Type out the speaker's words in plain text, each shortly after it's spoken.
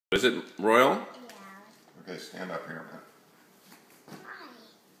Is it Royal? Yeah. Okay, stand up here a minute. Why?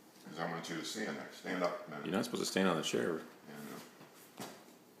 Because I want you to see in there. Stand up a minute. You're not supposed to stand on the chair. Yeah, I know.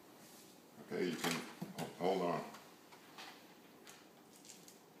 Okay, you can hold on.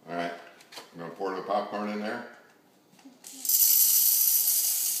 All right, I'm going to pour the popcorn in there.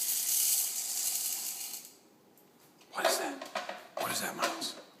 What is that? What is that,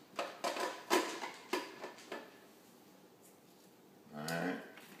 Miles? All right.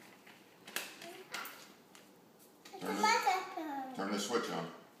 Turn the switch on.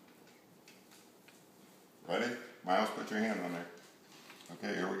 Ready? Miles, put your hand on there.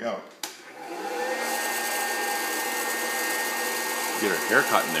 Okay, here we go. Get her hair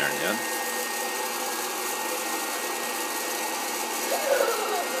cut in there, Dad.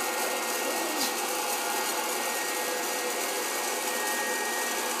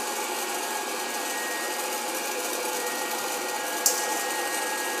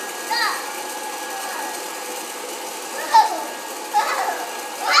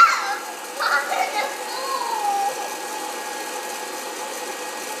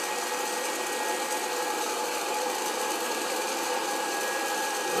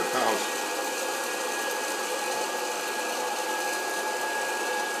 House.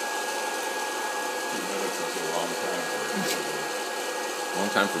 2 minutes is a long time for you. Long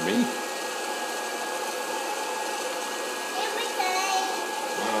time for me.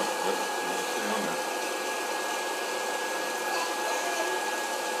 Well, let's stay on there.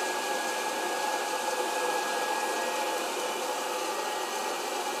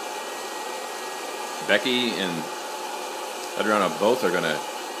 Becky and Adriana both are gonna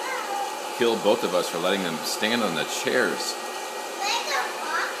kill both of us for letting them stand on the chairs. There it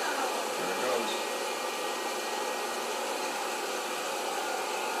goes.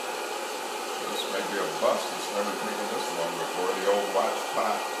 This might be a bust. It's never taken this long before. The old watch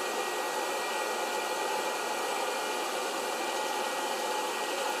pot.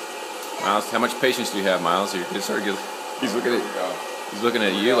 Miles, how much patience do you have, Miles? He's looking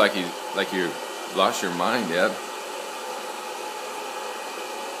at you like you lost your mind, Dad.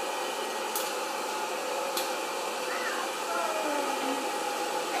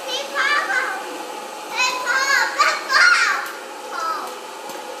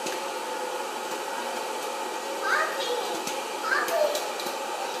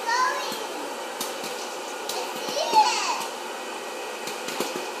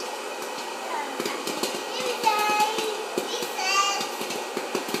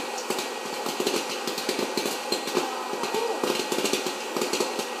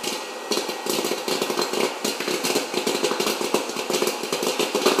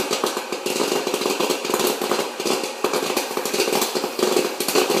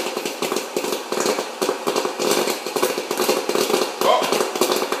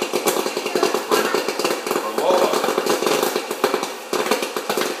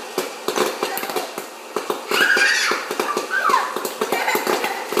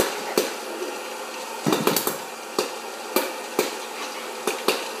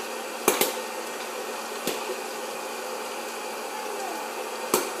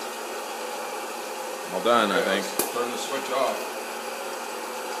 All done, I think. Turn the switch off.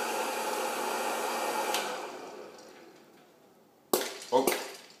 Oh.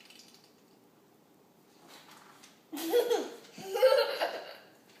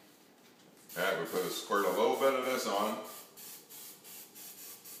 Alright, we squirt a little bit of this on.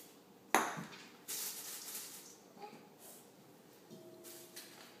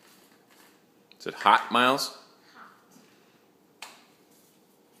 Is it hot, Miles?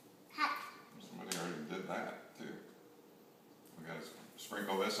 Somebody already did that, too. We gotta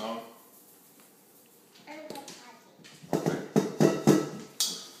sprinkle this on. Okay.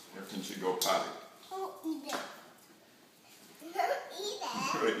 Where can she go potty? Don't eat it.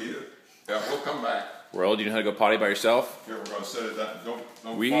 Should I eat it? Yeah, we'll come back. Royal, do you know how to go potty by yourself? Here, we're gonna set it down. Don't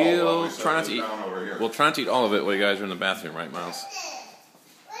fall while We'll we set try not this to eat. down over here. We'll try not to eat all of it while you guys are in the bathroom, right, Miles?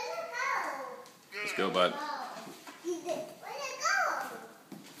 Let's go, bud.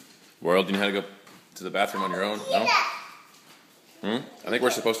 Royal, do you know how to go to the bathroom on your own? No? I think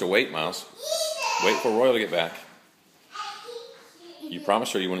we're supposed to wait, Miles. Wait for Royal to get back. You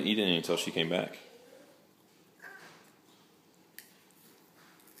promised her you wouldn't eat any until she came back.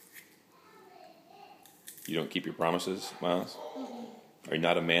 You don't keep your promises, Miles? Are you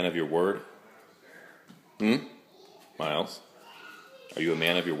not a man of your word? Miles? Are you a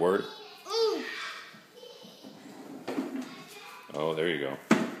man of your word? Oh, there you go.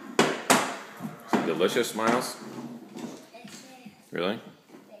 Is it delicious, Miles? Really?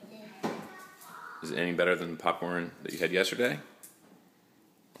 Is it any better than the popcorn that you had yesterday?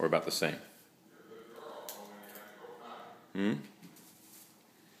 Or about the same? What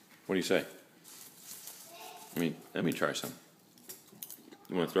do you say? Let me try some.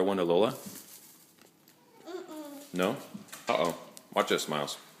 You want to throw one to Lola? No? Uh-oh. Watch this,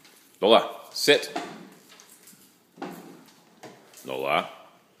 Miles. Lola, sit. Lola.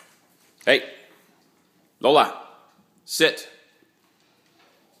 Hey. Lola, sit.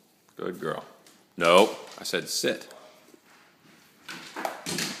 Good girl. No, I said sit.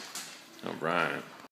 All right.